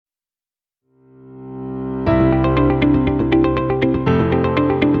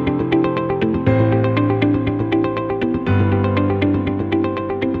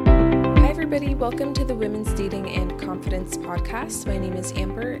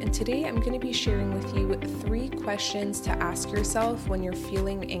and today I'm going to be sharing with you 3 questions to ask yourself when you're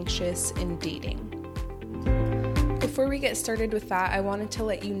feeling anxious in dating. Before we get started with that, I wanted to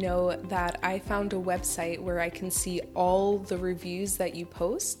let you know that I found a website where I can see all the reviews that you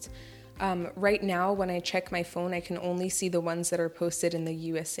post. Right now, when I check my phone, I can only see the ones that are posted in the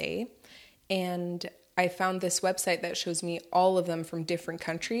USA, and I found this website that shows me all of them from different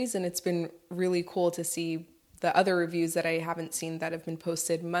countries, and it's been really cool to see the other reviews that I haven't seen that have been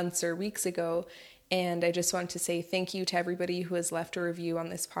posted months or weeks ago. And I just want to say thank you to everybody who has left a review on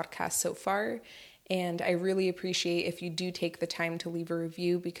this podcast so far. And I really appreciate if you do take the time to leave a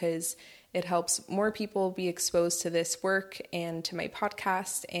review, because it helps more people be exposed to this work and to my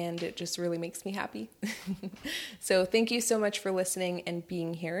podcast, and it just really makes me happy. So thank you so much for listening and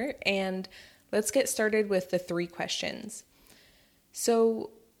being here. And let's get started with the 3 questions. So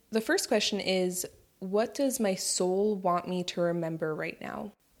the first question is, what does my soul want me to remember right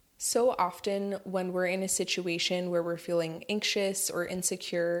now? So often when we're in a situation where we're feeling anxious or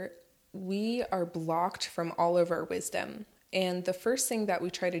insecure, we are blocked from all of our wisdom. And the first thing that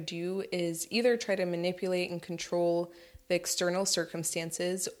we try to do is either try to manipulate and control the external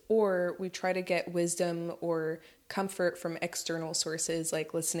circumstances, or we try to get wisdom or comfort from external sources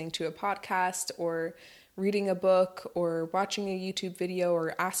like listening to a podcast or reading a book or watching a YouTube video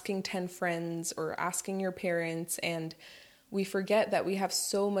or asking 10 friends or asking your parents. And we forget that we have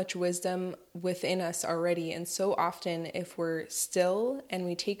so much wisdom within us already. And so often, if we're still and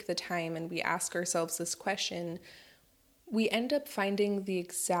we take the time and we ask ourselves this question, we end up finding the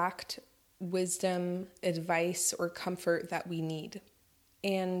exact wisdom, advice, or comfort that we need.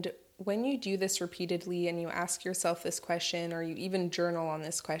 And when you do this repeatedly and you ask yourself this question, or you even journal on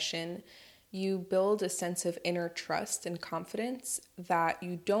this question, you build a sense of inner trust and confidence that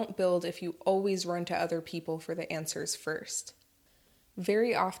you don't build if you always run to other people for the answers first.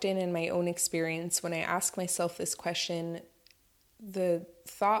 Very often in my own experience, when I ask myself this question, the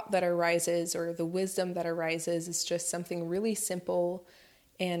thought that arises or the wisdom that arises is just something really simple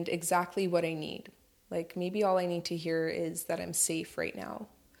and exactly what I need. Like maybe all I need to hear is that I'm safe right now,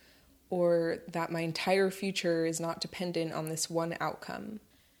 or that my entire future is not dependent on this one outcome.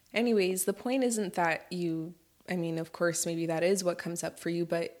 Anyways, the point isn't that of course, maybe that is what comes up for you,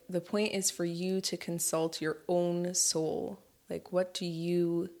 but the point is for you to consult your own soul. Like, what do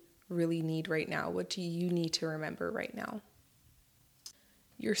you really need right now? What do you need to remember right now?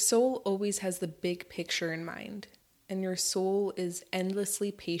 Your soul always has the big picture in mind, and your soul is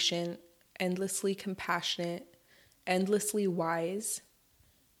endlessly patient, endlessly compassionate, endlessly wise,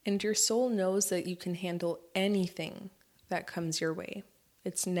 and your soul knows that you can handle anything that comes your way.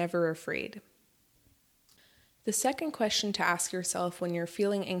 It's never afraid. The second question to ask yourself when you're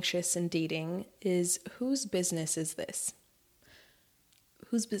feeling anxious in dating is, whose business is this?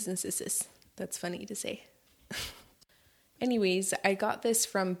 Whose business is this? That's funny to say. Anyways, I got this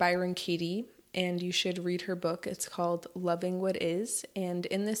from Byron Katie, and you should read her book. It's called Loving What Is. And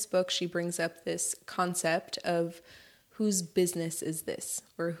in this book, she brings up this concept of whose business is this,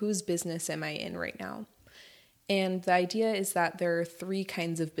 or whose business am I in right now? And the idea is that there are 3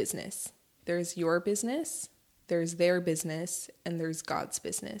 kinds of business. There's your business, there's their business, and there's God's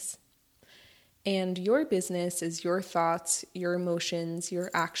business. And your business is your thoughts, your emotions, your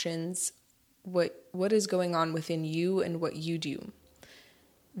actions, what is going on within you and what you do.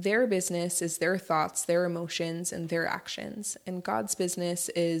 Their business is their thoughts, their emotions, and their actions. And God's business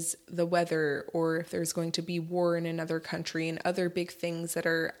is the weather, or if there's going to be war in another country, and other big things that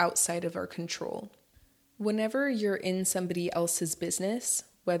are outside of our control. Whenever you're in somebody else's business,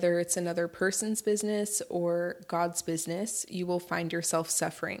 whether it's another person's business or God's business, you will find yourself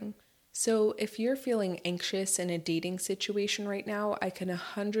suffering. So if you're feeling anxious in a dating situation right now, I can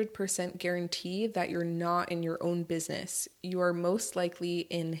 100% guarantee that you're not in your own business. You are most likely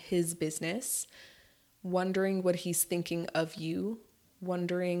in his business, wondering what he's thinking of you,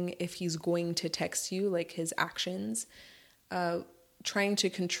 wondering if he's going to text you, like his actions, trying to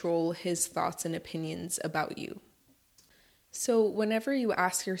control his thoughts and opinions about you. So whenever you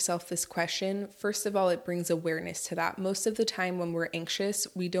ask yourself this question, first of all, it brings awareness to that. Most of the time when we're anxious,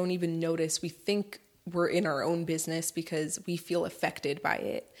 we don't even notice. We think we're in our own business because we feel affected by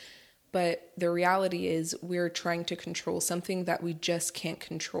it. But the reality is we're trying to control something that we just can't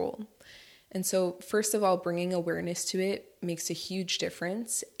control. And so first of all, bringing awareness to it makes a huge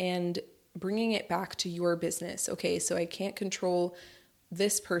difference, and bringing it back to your business. Okay, so I can't control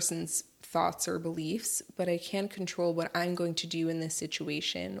this person's thoughts or beliefs, but I can control what I'm going to do in this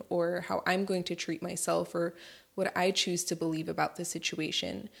situation, or how I'm going to treat myself, or what I choose to believe about the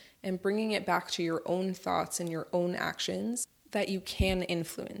situation. And bringing it back to your own thoughts and your own actions that you can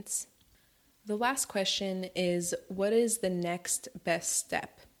influence. The last question is, what is the next best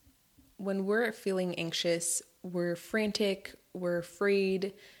step? When we're feeling anxious, we're frantic, we're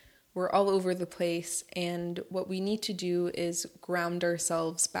afraid, we're all over the place, and what we need to do is ground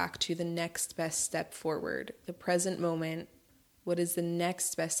ourselves back to the next best step forward, the present moment. What is the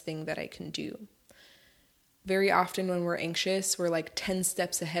next best thing that I can do? Very often when we're anxious, we're like 10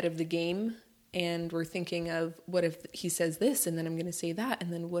 steps ahead of the game, and we're thinking of, what if he says this, and then I'm going to say that,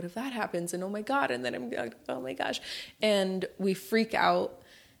 and then what if that happens, and oh my God, and then I'm like, oh my gosh. And we freak out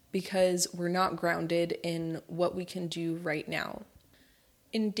because we're not grounded in what we can do right now.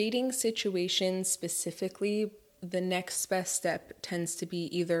 In dating situations specifically, the next best step tends to be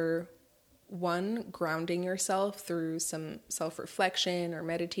either 1, grounding yourself through some self-reflection or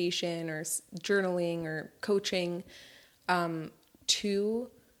meditation or journaling or coaching. 2,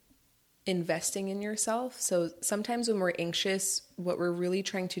 investing in yourself. So sometimes when we're anxious, what we're really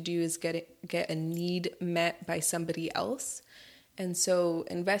trying to do is get a need met by somebody else. And so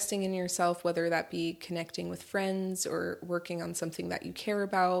investing in yourself, whether that be connecting with friends or working on something that you care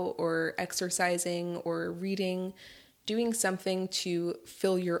about or exercising or reading, doing something to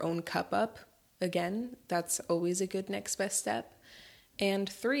fill your own cup up. Again, that's always a good next best step. And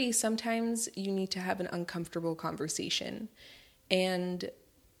 3, sometimes you need to have an uncomfortable conversation. And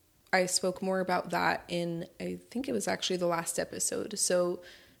I spoke more about that in, I think it was actually the last episode. So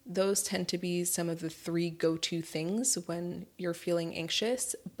those tend to be some of the 3 go-to things when you're feeling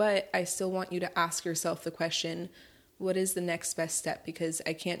anxious, but I still want you to ask yourself the question, what is the next best step? Because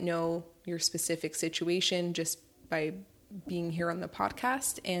I can't know your specific situation just by being here on the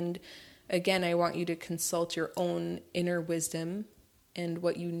podcast. And again, I want you to consult your own inner wisdom and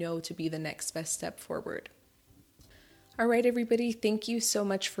what you know to be the next best step forward. All right, everybody, thank you so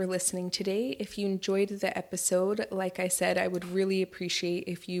much for listening today. If you enjoyed the episode, like I said, I would really appreciate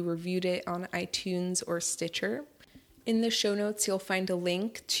if you reviewed it on iTunes or Stitcher. In the show notes, you'll find a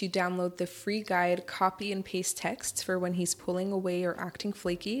link to download the free guide, Copy and Paste Texts for when he's pulling away or acting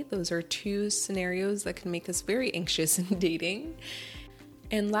flaky. Those are 2 scenarios that can make us very anxious in dating.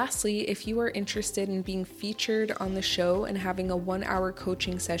 And lastly, if you are interested in being featured on the show and having a 1-hour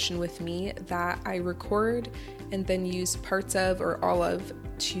coaching session with me that I record and then use parts of or all of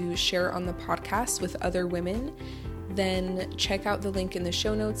to share on the podcast with other women, then check out the link in the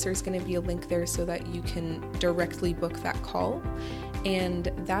show notes. There's going to be a link there so that you can directly book that call.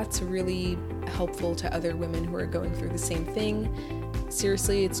 And that's really helpful to other women who are going through the same thing.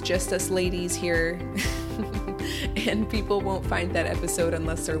 Seriously, it's just us ladies here. And people won't find that episode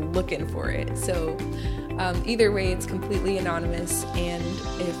unless they're looking for it. So either way, it's completely anonymous. And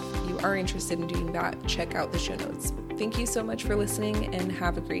if you are interested in doing that, check out the show notes. Thank you so much for listening and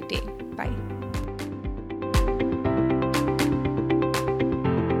have a great day. Bye.